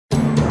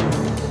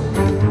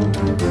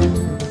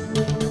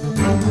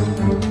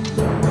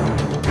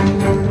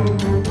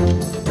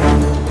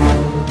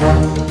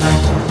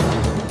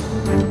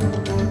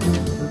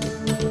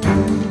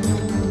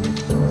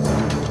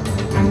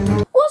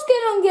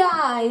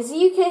guys,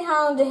 UK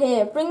Highlander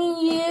here, bringing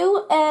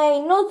you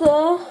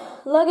another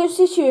LEGO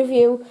City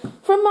review.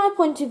 From my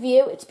point of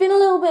view, it's been a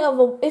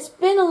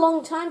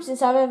long time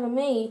since I've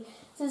made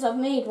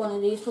one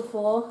of these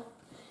before.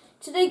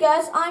 Today,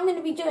 guys, I'm going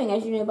to be doing,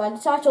 as you know by the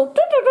title,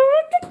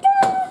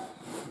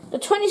 the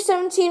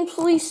 2017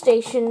 police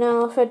station.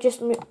 Now, if I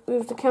just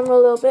move the camera a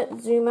little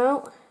bit, zoom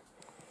out.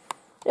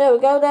 There we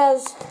go.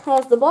 There's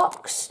the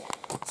box.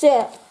 So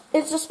yeah,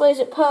 it displays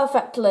it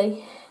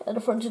perfectly at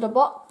the front of the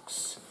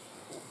box.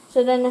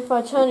 So then if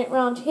I turn it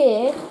around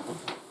here,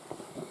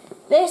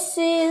 this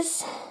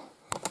is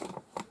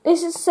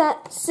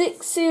set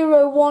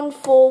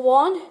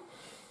 60141,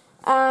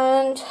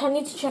 and I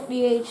need to check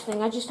the age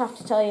thing. I just have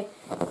to tell you,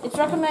 it's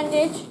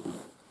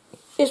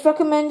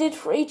recommended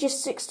for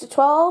ages 6 to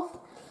 12,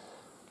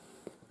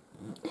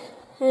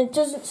 and it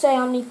doesn't say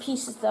how many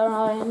pieces there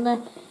are in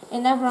there. It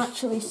never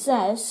actually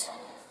says.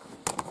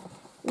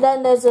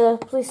 Then there's a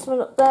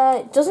policeman up there.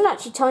 It doesn't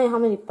actually tell you how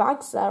many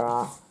bags there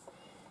are,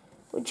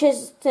 which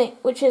is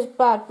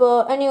bad.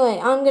 But anyway,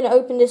 I'm gonna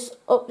open this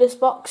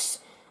box,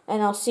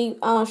 and I'll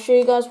show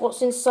you guys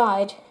what's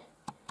inside.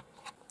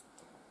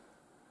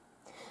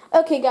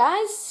 Okay,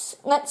 guys,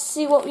 let's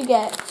see what we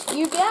get.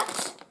 You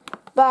get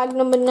bag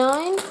number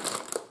 9.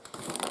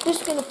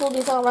 Just gonna pull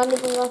these out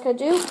randomly like I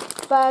do.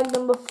 Bag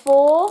number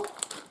 4.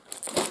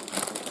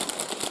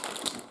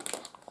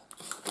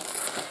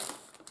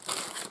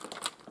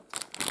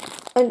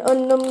 An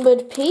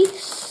unnumbered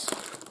piece.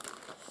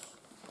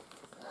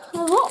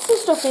 There's lots of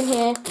stuff in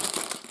here.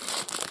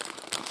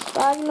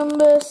 Bag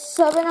number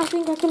 7, I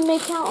think I can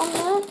make out on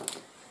there.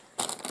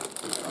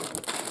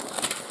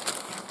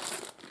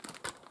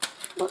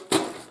 What?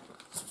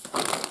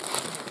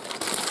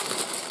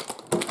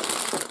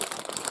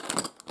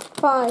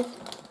 Five.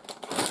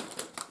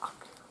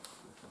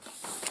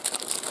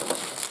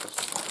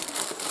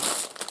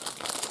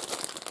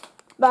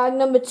 Bag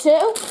number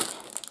 2.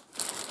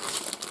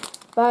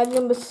 Bag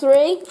number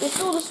 3. It's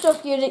all the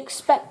stuff you'd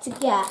expect to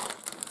get.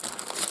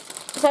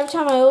 Because every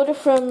time I order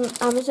from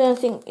Amazon, I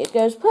think it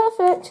goes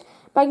perfect.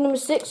 Bag number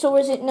 6, or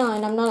is it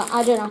 9?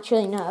 I don't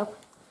actually know.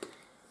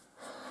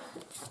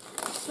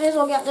 May as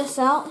well get this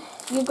out.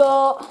 You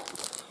got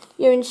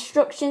your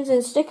instructions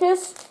and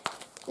stickers.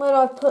 Where do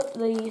I put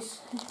these?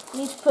 I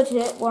need to put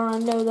it where I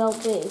know they'll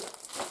be.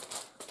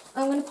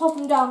 I'm going to pop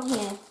them down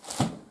here.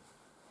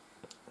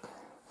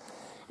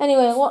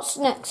 Anyway, what's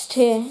next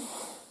here?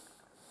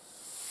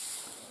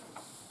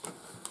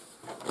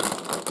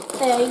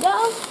 There you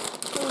go.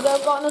 Here we go,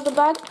 got another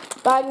bag.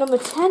 Bag number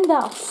 10. There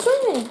are so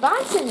many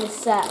bags in this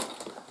set.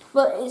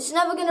 But it's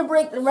never going to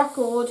break the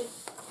record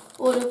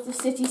of the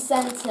city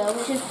centre,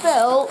 which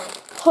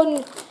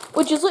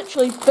is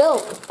literally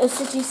built a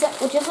city set,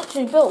 which is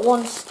literally built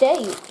one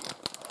state.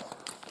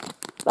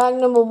 Bag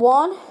number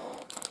 1.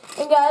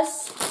 And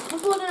guys,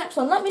 before the next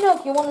one, let me know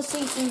if you want to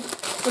see some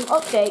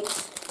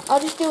updates.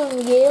 I'll just do them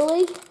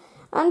yearly.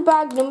 And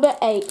bag number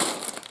 8.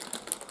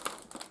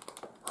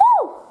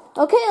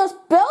 Okay, let's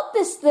build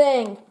this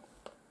thing.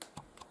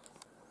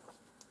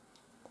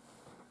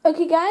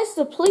 Okay, guys,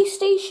 the police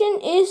station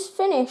is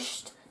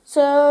finished.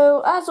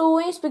 So, as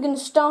always, we're going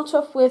to start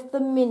off with the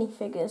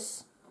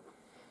minifigures.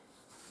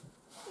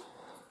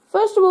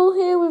 First of all,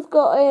 here we've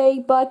got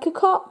a biker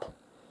cop.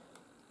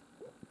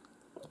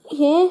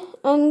 Here,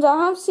 and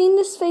I have seen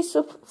this face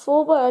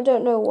before, but I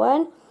don't know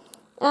when.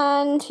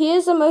 And he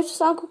is a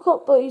motorcycle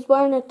cop, but he's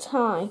wearing a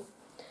tie.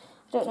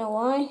 I don't know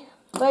why.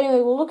 But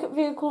anyway, we'll look at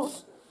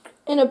vehicles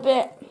in a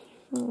bit.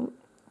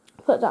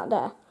 Put that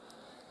there.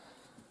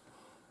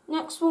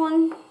 Next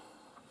one.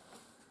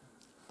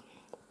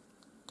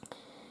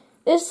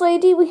 This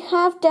lady we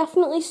have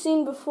definitely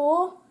seen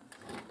before.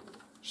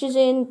 She's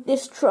in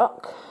this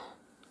truck.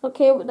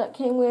 Okay, that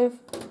came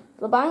with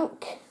the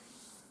bank.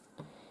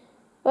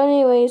 But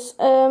anyways,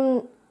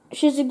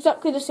 she's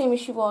exactly the same as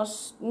she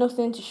was.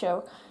 Nothing to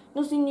show.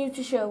 Nothing new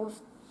to show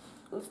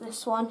with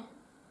this one.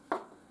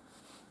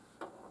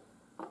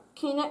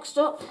 Okay, next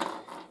up.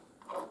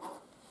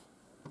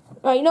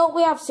 Right, you know what?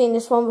 We have seen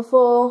this one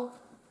before.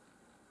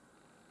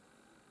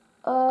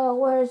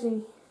 Where is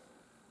he?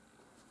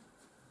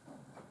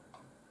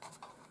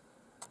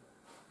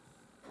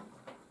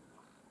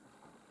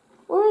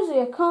 Where is he?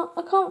 I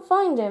can't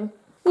find him.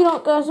 You know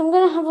what, guys? I'm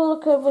gonna have a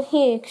look over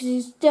here because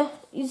he's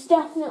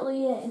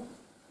definitely in.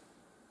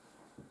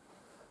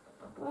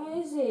 Where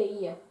is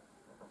he?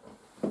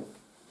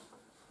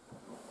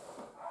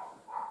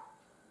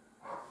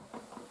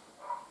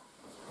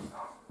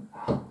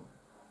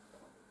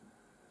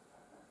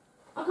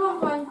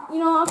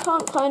 I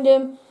can't find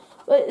him,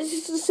 but it's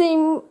just the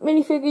same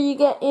minifigure you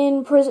get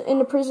in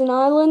the prison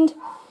island,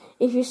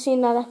 if you've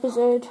seen that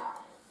episode.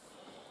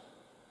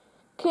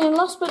 Okay, and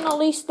last but not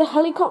least, the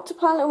helicopter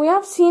pilot. We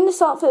have seen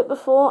this outfit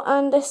before,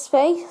 and this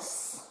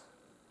face.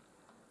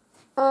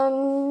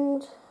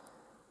 And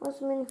where's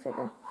the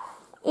minifigure?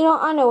 You know,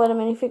 I know where the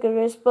minifigure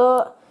is,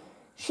 but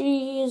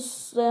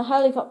she's the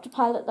helicopter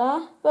pilot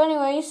there. But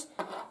anyways,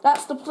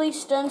 that's the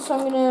police done, so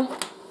I'm gonna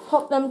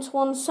pop them to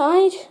one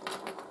side.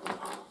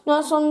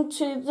 Now it's on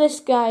to this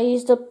guy.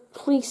 He's the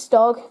police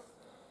dog.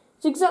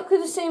 It's exactly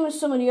the same as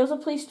some of the other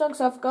police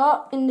dogs I've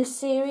got in this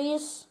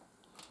series.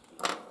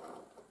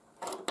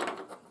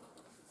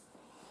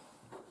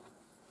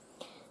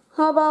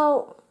 How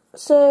about,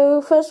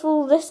 so first of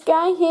all, this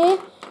guy here,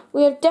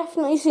 we have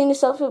definitely seen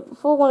this outfit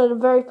before, one of the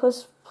very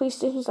first police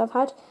stations I've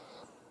had.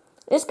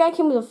 This guy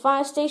came with a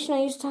fire station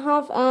I used to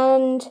have,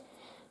 and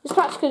it's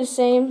practically the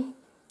same.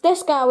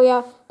 This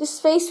guy this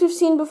face we've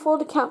seen before,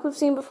 the cap we've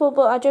seen before,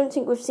 but I don't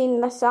think we've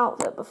seen this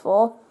outfit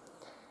before.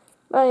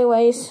 But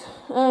anyways,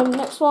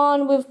 next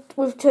one,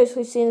 we've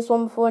totally seen this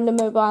one before in the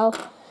mobile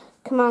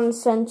command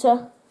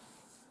center.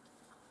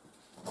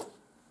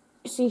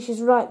 You see,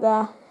 she's right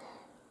there.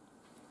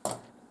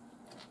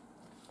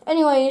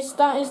 Anyways,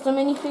 that is the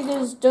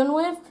minifigures done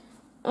with,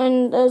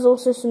 and there's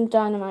also some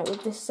dynamite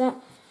with this set.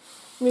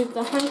 Move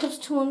the handcuffs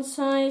to one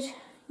side.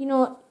 You know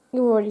what?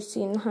 You've already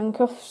seen the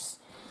handcuffs.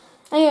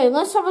 Anyway,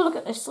 let's have a look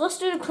at this. Let's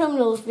do the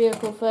criminal's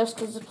vehicle first,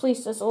 because the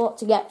police, there's a lot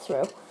to get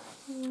through.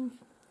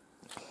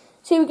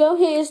 So here we go.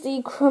 Here's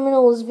the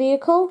criminal's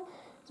vehicle.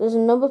 There's a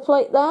number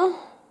plate there.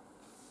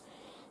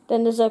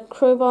 Then there's a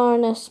crowbar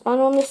and a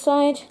spanner on this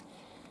side.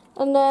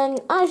 And then,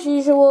 as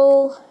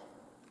usual,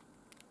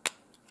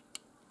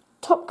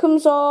 top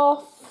comes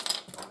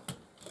off,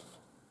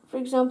 for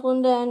example,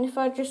 and then if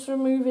I just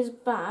remove his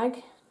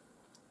bag,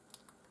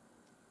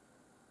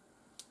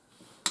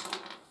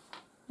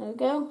 there we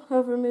go,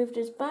 I've removed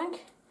his bag,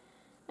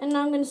 and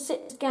now I'm going to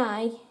sit this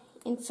guy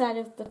inside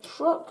of the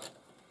truck.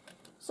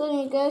 So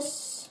there you go,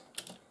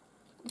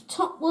 the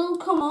top will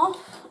come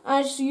off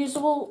as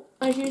usual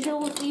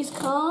with these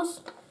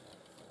cars.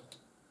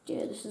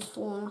 Yeah, this is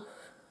falling off.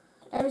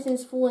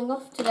 Everything's falling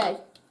off today.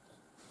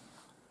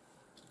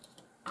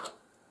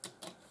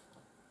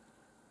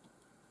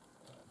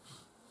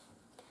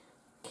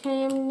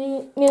 Okay, I'm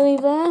nearly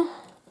there.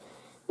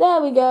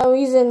 There we go,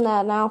 he's in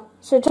there now.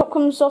 So top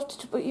comes off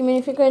to put your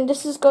minifigure in.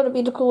 This has got to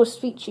be the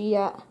coolest feature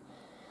yet.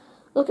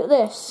 Look at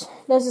this.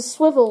 There's a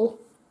swivel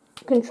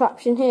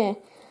contraption here,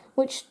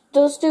 which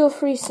does do a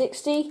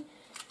 360.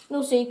 And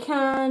also you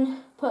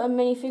can put a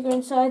minifigure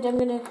inside. I'm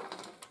going to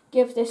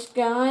give this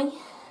guy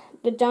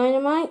the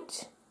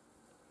dynamite.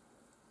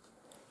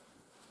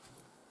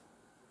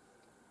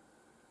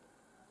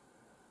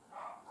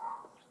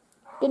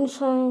 Gonna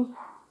try.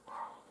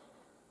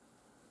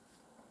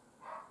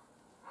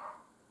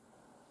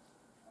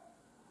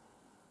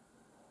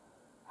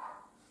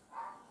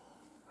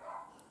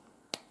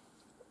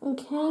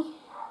 Okay,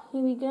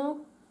 here we go.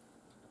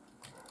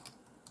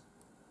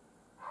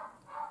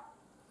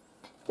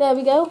 There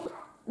we go.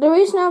 The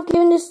reason I've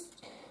given this,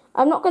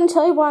 I'm not going to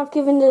tell you why I've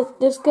given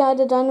this guy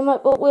the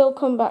dynamite, but we'll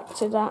come back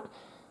to that.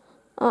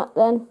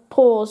 Then,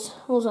 pause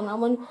on that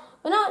one.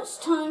 But now it's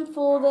time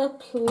for the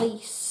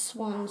police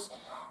ones.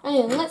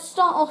 Anyway, let's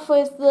start off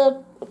with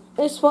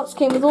this what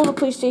came with all the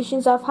police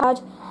stations I've had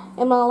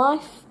in my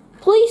life.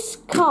 Police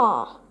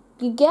car.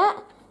 You get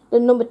the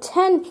number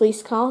 10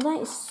 police car.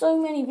 That is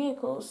so many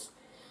vehicles.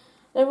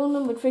 They're all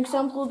numbered. For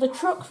example, the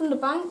truck from the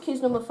bank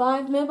is number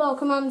 5. Mobile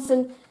Command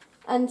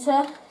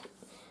Center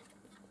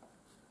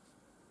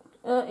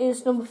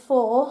is number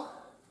 4.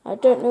 I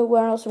don't know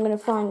where else I'm going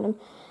to find them.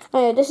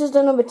 Anyway, this is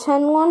the number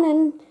 10 one,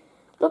 and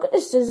look at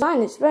this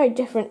design. It's very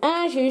different.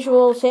 As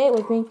usual, say it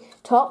with me.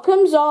 Top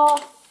comes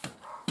off,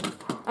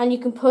 and you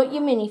can put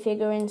your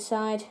minifigure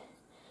inside.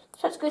 So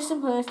that's good,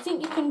 simple. I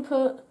think you can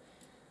put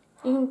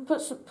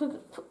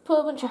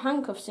a bunch of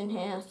handcuffs in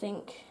here, I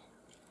think.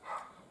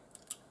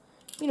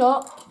 You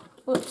know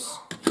what?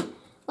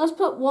 Let's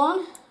put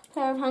one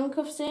pair of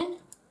handcuffs in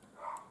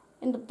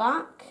the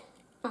back.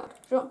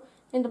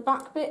 In the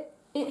back bit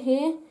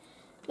here.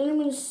 Then I'm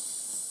going to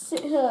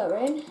sit her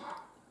in.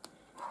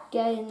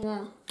 Get in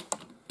there.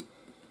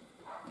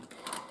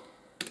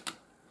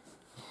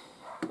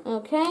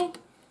 Okay.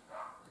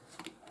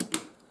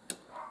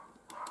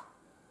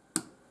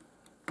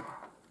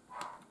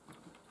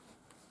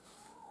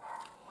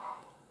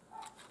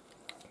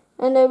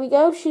 And there we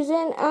go, she's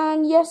in,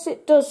 and yes,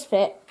 it does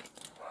fit,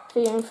 for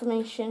your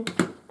information.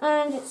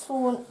 And it's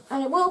fallen,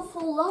 and it will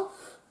fall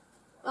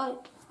off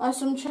by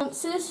some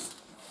chances.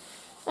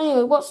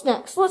 Anyway, what's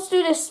next? Let's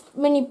do this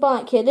mini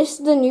bike here. This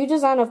is the new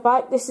design of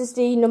bike. This is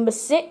the number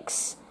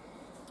 6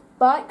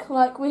 bike.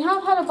 Like, we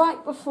have had a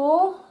bike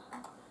before.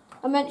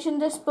 I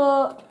mentioned this,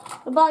 but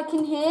the bike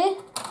in here,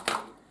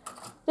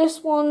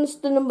 this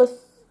one's number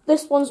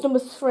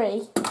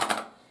 3.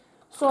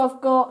 So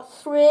I've got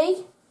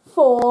 3,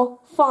 4,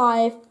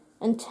 5,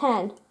 and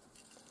 10.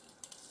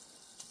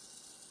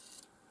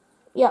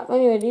 Yeah,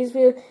 anyway, these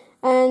view,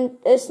 and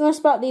it's nice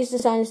about these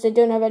designs, they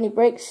don't have any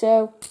brakes,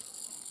 so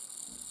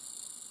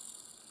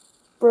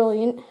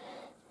brilliant.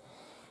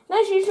 And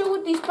as usual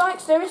with these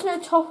bikes, there is no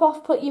top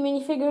off, put your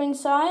minifigure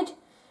inside,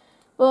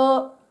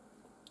 but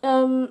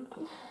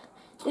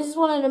this is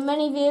one of the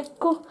many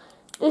vehicles.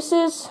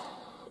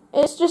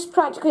 It's just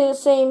practically the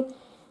same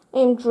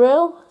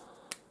drill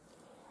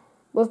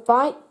with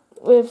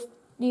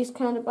these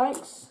kind of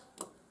bikes.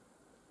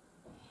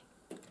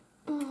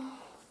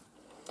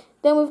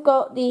 Then we've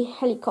got the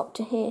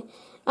helicopter here,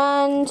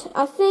 and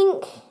I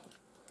think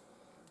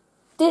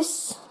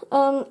this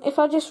if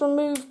I just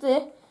remove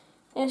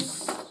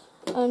this,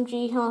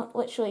 gee,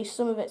 literally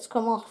some of it's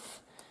come off.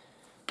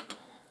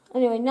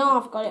 Anyway, now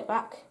I've got it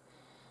back.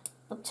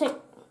 I'll take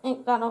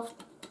that off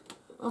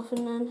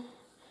and then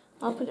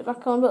I'll put it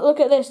back on. But look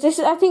at this.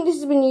 I think this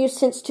has been used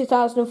since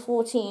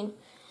 2014.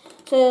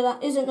 So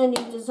that isn't a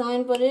new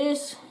design, but it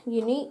is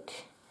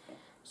unique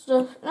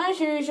stuff. And as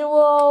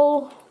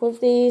usual,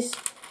 with these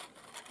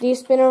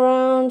spin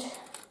around,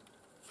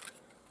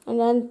 and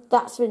then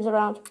that spins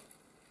around.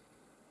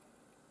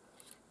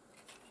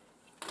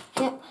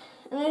 Yep.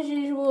 And as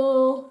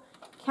usual,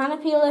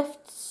 canopy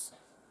lifts,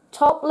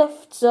 top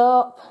lifts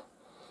up,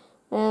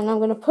 and I'm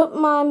going to put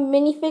my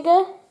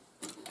minifigure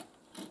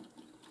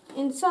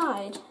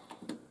inside.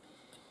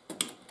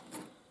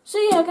 So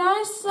yeah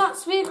guys,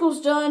 that's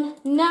vehicles done.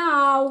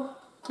 Now,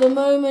 the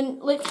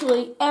moment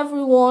literally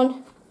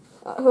everyone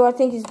who I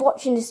think is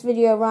watching this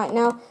video right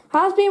now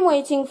has been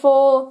waiting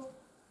for,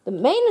 the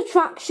main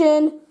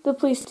attraction, the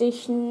police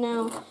station.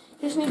 Now,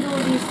 just need all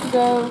these to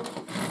go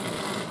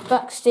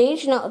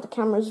backstage and out of the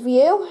camera's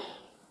view.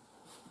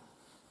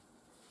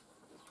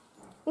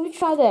 Let me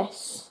try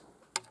this.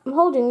 I'm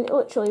holding it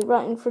literally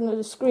right in front of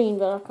the screen,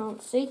 but I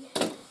can't see.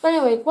 But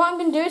anyway, what I'm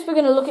going to do is we're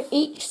going to look at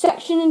each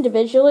section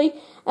individually,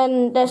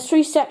 and there's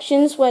 3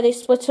 sections where they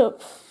split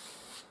up,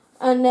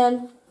 and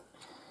then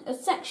a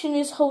section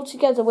is held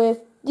together with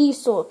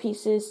these sort of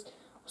pieces,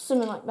 or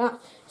something like that.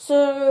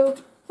 So,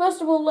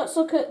 first of all, let's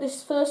look at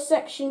this first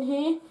section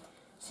here,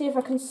 see if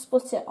I can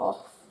split it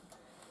off.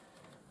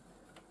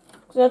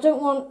 Because I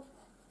don't want...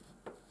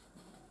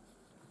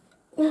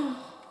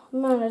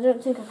 Man, I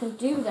don't think I can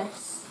do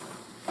this.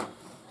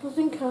 I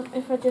think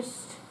if I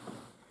just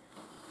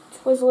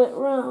twizzle it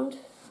around.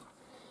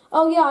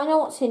 Oh yeah, I know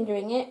what's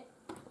hindering it.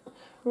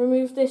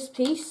 Remove this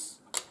piece,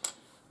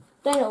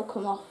 then it'll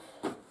come off.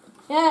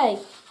 Yay!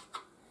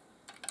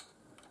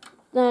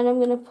 Then I'm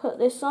going to put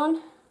this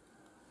on.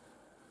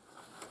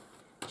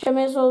 So I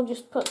may as well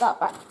just put that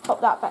back,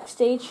 pop that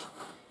backstage.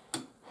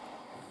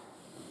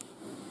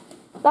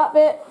 That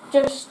bit,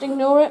 just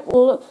ignore it.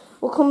 We'll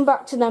come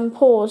back to them.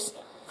 Pause.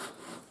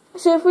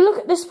 So if we look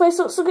at this place,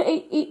 let's look at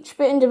each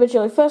bit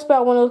individually. First bit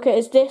I want to look at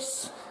is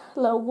this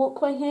little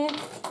walkway here.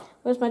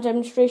 Where's my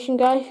demonstration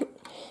guy?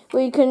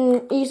 Where you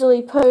can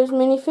easily pose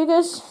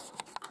minifigures.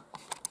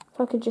 If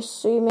I could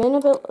just zoom in a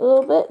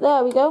little bit.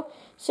 There we go.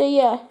 So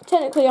yeah,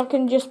 technically I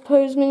can just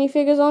pose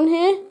minifigures on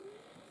here.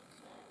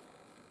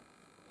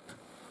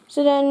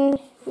 So then,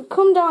 if you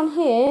come down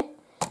here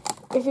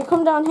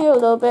a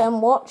little bit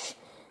and watch,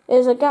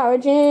 there's a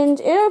garage and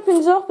it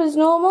opens up as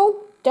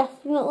normal,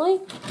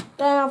 definitely.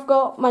 Then I've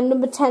got my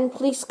number 10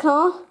 police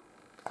car.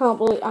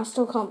 I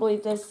still can't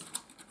believe there's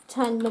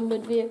 10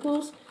 numbered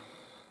vehicles.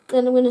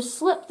 Then I'm going to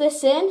slip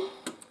this in,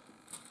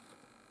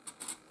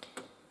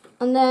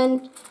 and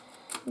then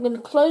I'm going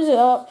to close it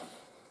up.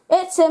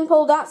 It's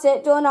simple, that's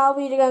it, done. I'll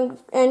be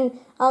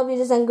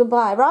just saying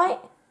goodbye, right?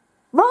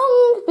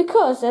 Wrong,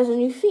 because there's a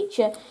new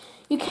feature.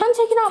 You can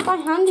take it out by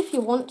hand if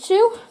you want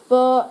to,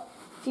 but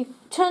if you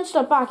turn to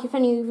the back, if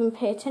any of you even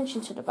pay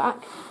attention to the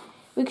back,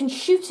 we can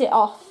shoot it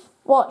off.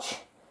 Watch,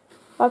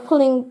 by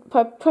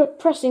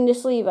pressing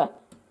this lever.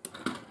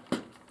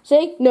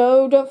 See?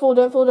 No, don't fall,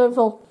 don't fall, don't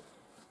fall.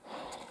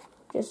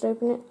 Just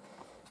open it.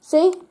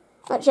 See?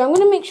 Actually, I'm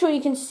going to make sure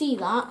you can see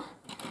that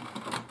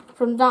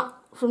from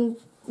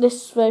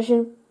this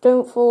version.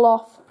 Don't fall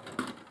off.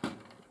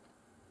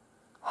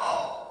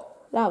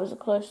 That was a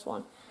close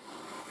one.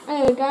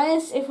 Anyway,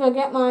 guys, if I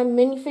get my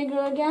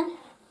minifigure again,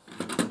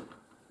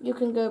 you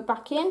can go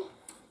back in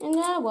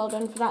there. Well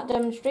done for that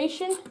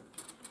demonstration.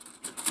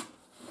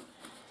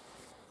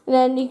 And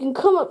then you can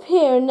come up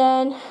here, and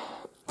then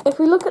if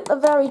we look at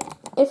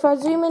if I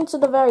zoom into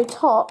the very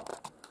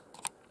top,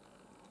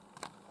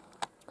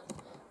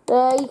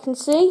 there you can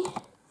see,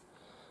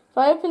 if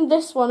I open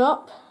this one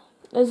up,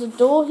 there's a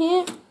door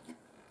here,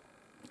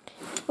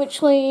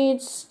 which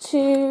leads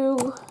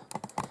to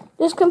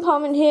this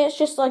compartment here. It's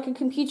just like a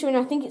computer, and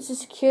I think it's a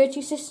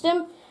security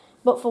system,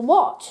 but for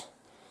what?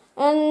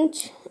 And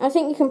I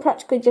think you can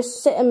practically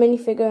just sit a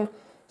minifigure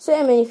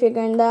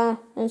in there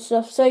and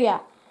stuff. So yeah,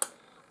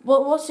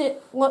 what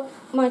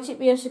might it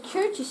be a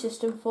security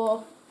system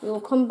for? We will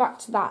come back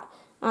to that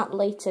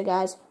later,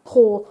 guys.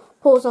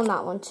 Pause on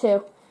that one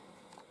too.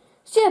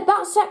 So yeah,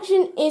 that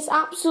section is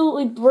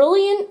absolutely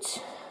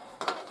brilliant.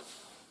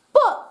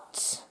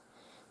 But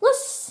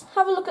let's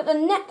have a look at the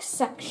next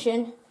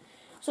section.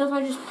 So if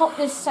I just pop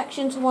this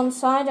section to one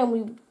side,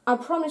 and I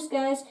promise,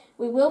 guys,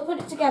 we will put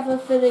it together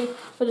for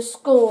the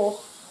score.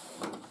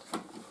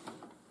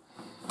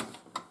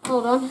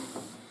 Hold on.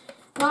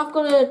 Now I've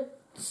got to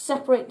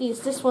separate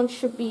these. This one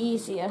should be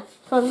easier.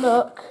 If I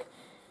look,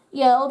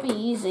 yeah, it'll be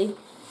easy.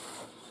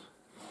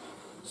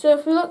 So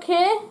if we look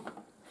here,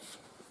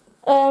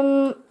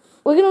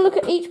 we're going to look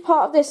at each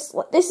part of this.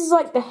 This is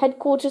like the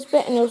headquarters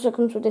bit, and it also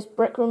comes with this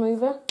brick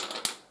remover.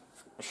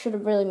 I should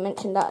have really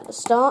mentioned that at the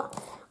start.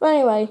 But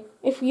anyway,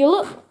 if you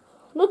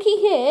looky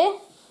here,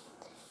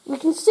 we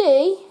can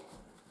see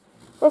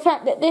for a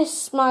fact that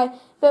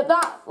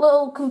that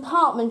little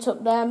compartment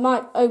up there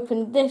might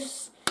open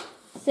this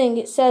thing.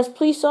 It says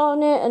police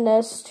on it, and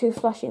there's 2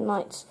 flashing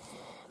lights.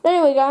 But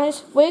anyway,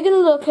 guys, we're going to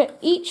look at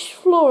each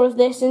floor of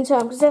this in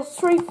turn, because there's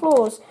 3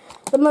 floors,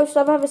 the most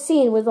I've ever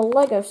seen with a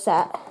Lego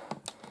set,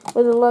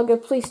 with a Lego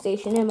police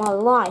station in my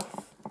life.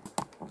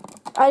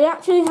 I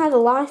actually had a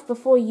life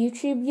before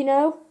YouTube, you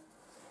know.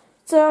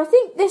 So I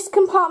think this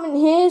compartment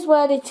here is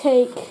where they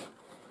take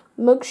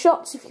mug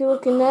shots. If you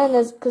look in there,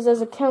 because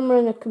there's a camera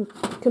and a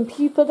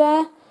computer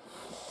there.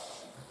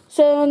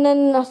 So, and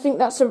then I think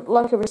that's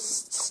like a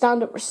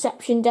stand-up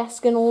reception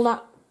desk and all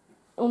that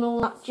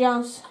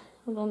jazz.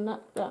 Hold on,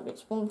 that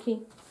bit's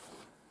wonky.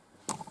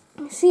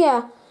 So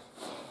yeah,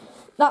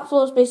 that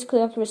floor is basically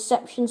like a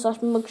reception /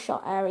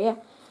 mugshot area.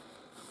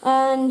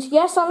 And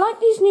yes, I like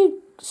these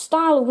new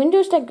style of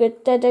windows. They're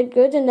good. They're dead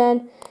good. And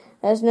then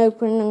there's an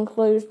open and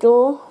closed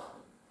door.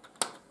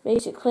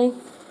 Basically,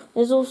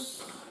 there's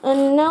also.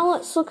 And now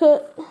let's look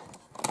at.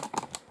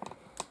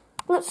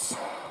 Let's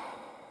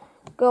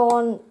go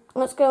and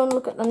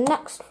look at the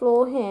next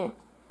floor here.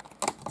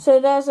 So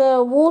there's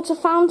a water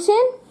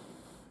fountain.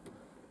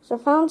 It's a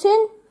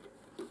fountain.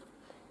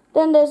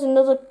 Then there's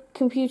another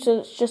computer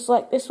that's just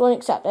like this one,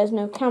 except there's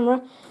no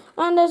camera.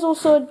 And there's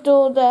also a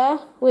door there,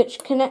 which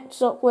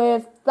connects up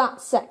with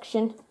that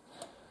section.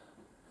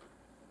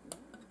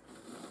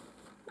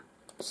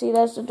 See,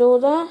 there's the door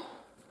there.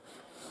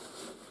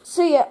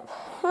 So yeah,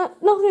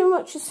 nothing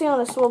much to see on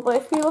this wall, but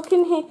if you look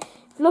in here,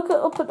 if you look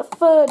up at the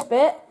 3rd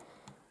bit,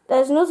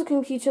 there's another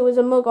computer with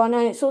a mug on,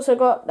 and it's also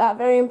got that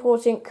very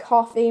important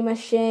coffee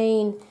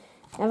machine.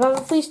 Never have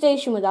a police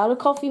station without a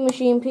coffee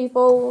machine,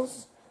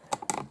 peoples.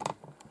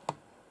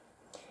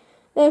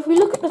 Then if we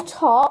look at the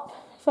top,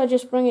 if I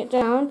just bring it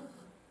down,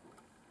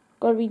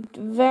 gotta be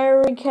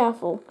very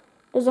careful.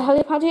 There's a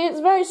helipad here. It's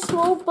very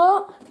small,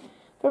 but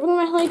if I bring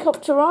my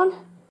helicopter on,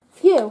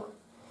 phew.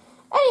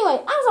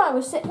 Anyway, as I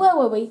was saying, where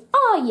were we?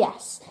 Ah,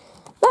 yes.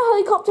 The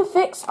helicopter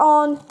fits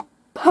on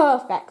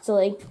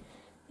perfectly,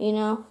 you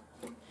know.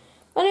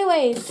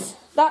 Anyways,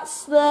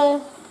 that's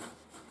the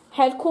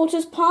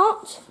headquarters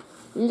part.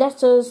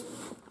 So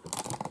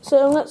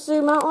let's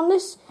zoom out on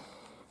this.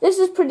 This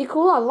is pretty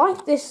cool. I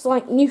like this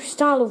like new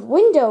style of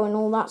window and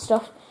all that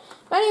stuff.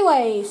 But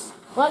anyways,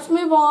 let's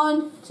move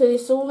on to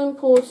this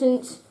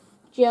all-important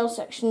jail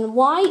section.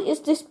 Why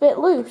is this bit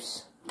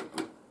loose?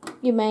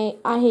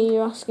 I hear you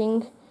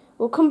asking.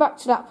 We'll come back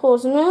to that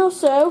pause. And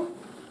also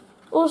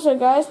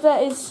guys,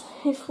 that is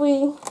if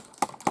we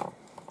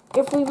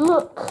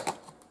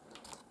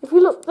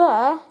look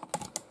there,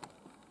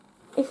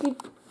 if you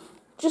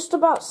just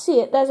about see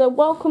it, there's a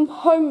welcome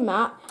home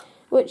mat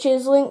which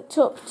is linked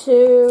up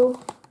to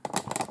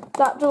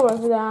that door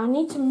over there. I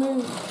need to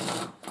move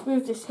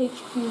this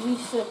HQ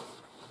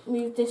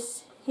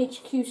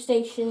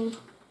station,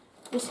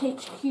 this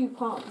HQ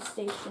part of the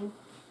station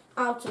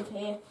out of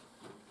here.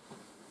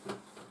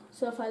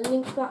 So if I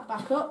link that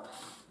back up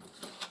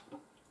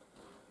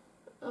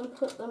and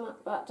put the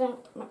mat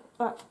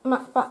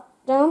back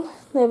down,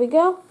 there we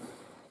go.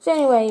 So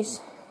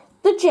anyways,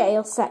 the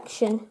jail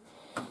section.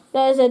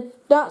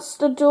 That's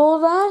the door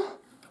there.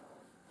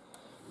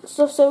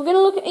 So we're going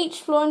to look at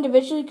each floor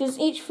individually, because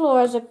each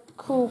floor has a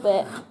cool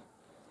bit.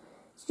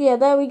 So yeah,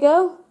 there we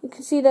go. You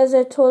can see there's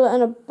a toilet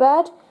and a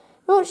bed.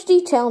 Not much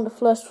detail on the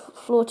first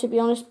floor, to be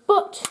honest,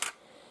 but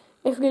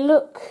if we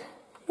look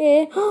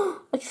here,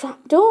 a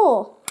trap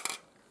door.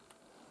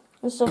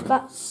 And so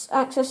that's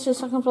access to the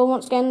 2nd floor.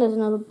 Once again, there's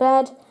another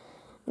bed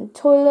and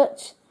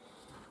toilet.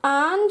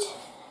 And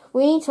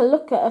we need to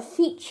look at a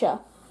feature.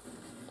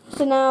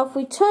 So now if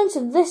we turn to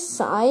this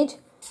side,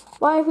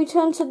 why have we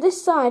turned to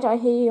this side, I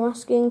hear you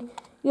asking?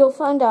 You'll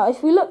find out.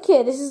 If we look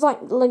here, this is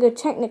like Lego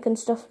Technic and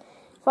stuff.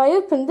 If I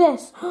open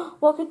this,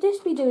 what could this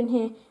be doing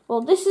here? Well,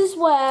 this is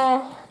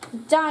where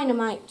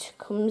dynamite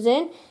comes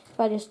in. If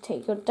I just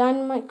take your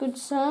dynamite, good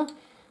sir,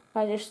 if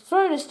I just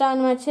throw this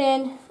dynamite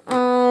in,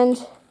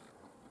 and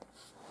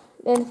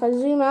then if I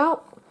zoom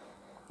out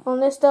on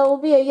this, there will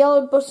be a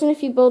yellow button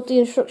if you build the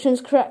instructions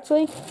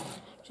correctly.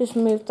 Just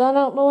move that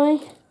out the way.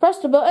 Press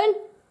the button.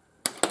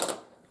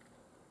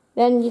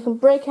 Then you can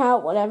break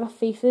out whatever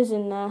thief is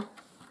in there.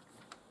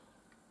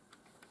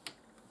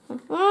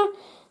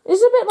 This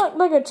is a bit like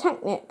Lego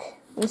Technic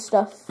and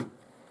stuff.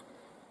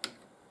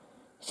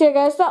 So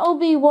guys, that'll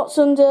be what's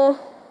under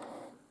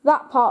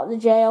that part of the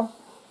jail.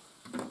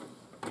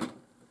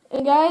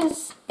 And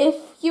guys, if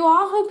you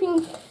are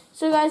hoping,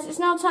 so guys, it's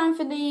now time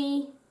for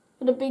the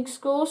big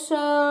score.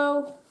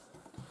 So,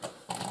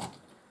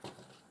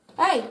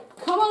 hey,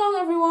 come along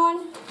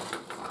everyone.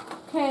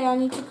 Okay, I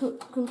need to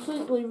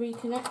completely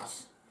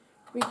reconnect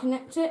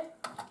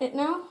it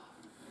now.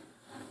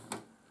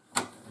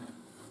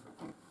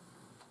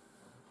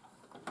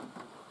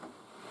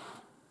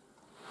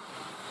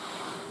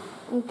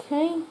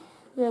 Okay,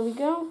 there we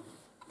go.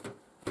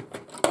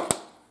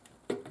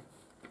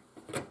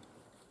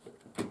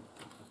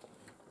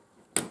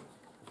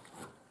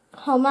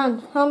 Oh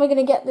man, how am I going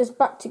to get this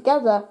back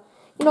together?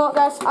 You know what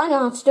guys, I know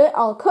how to do it.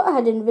 I'll cut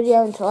ahead in the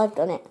video until I've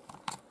done it.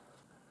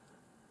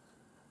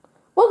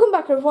 Welcome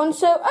back everyone.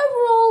 So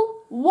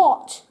overall,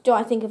 what do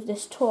I think of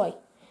this toy?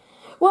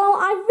 Well,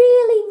 I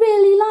really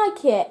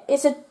like it.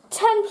 It's a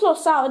 10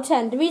 plus out of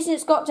 10. The reason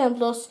it's got 10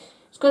 plus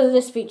is because of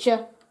this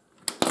feature.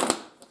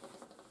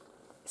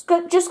 It's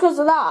just because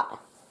of that.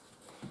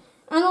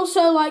 And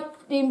also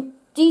like the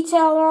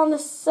detail around the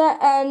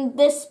set and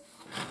this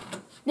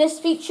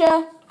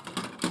feature.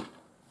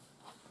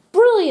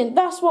 Brilliant.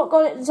 That's what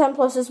got it to 10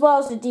 plus, as well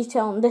as the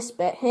detail on this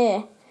bit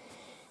here.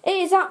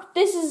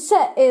 This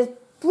set is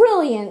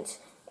brilliant.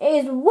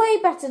 It is way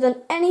better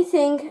than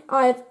anything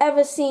I've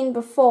ever seen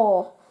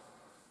before.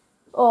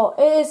 Oh,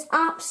 it is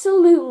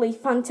absolutely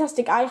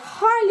fantastic. I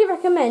highly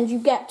recommend you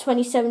get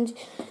 2017,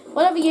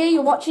 whatever year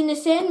you're watching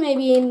this in,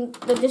 maybe in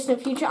the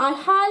distant future. I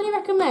highly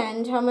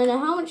recommend, no matter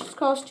how much it's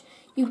cost,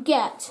 you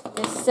get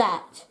this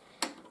set.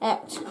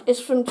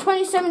 It's from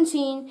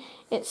 2017.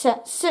 It's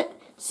at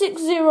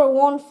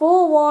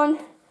 60141,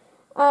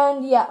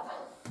 and yeah,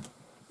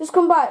 just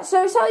come by.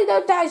 So sadly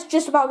though, that is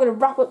just about going to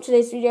wrap up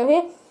today's video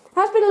here. It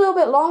has been a little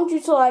bit long due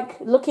to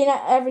like looking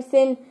at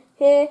everything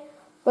here,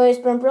 but it's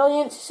been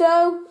brilliant.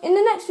 So in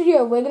the next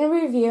video, we're going to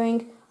be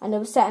reviewing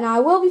another set, and I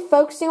will be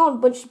focusing on a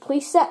bunch of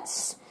police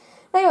sets.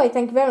 Anyway,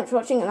 thank you very much for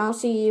watching, and I'll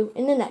see you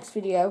in the next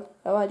video.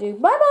 Bye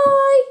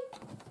bye.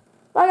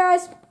 Bye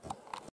guys.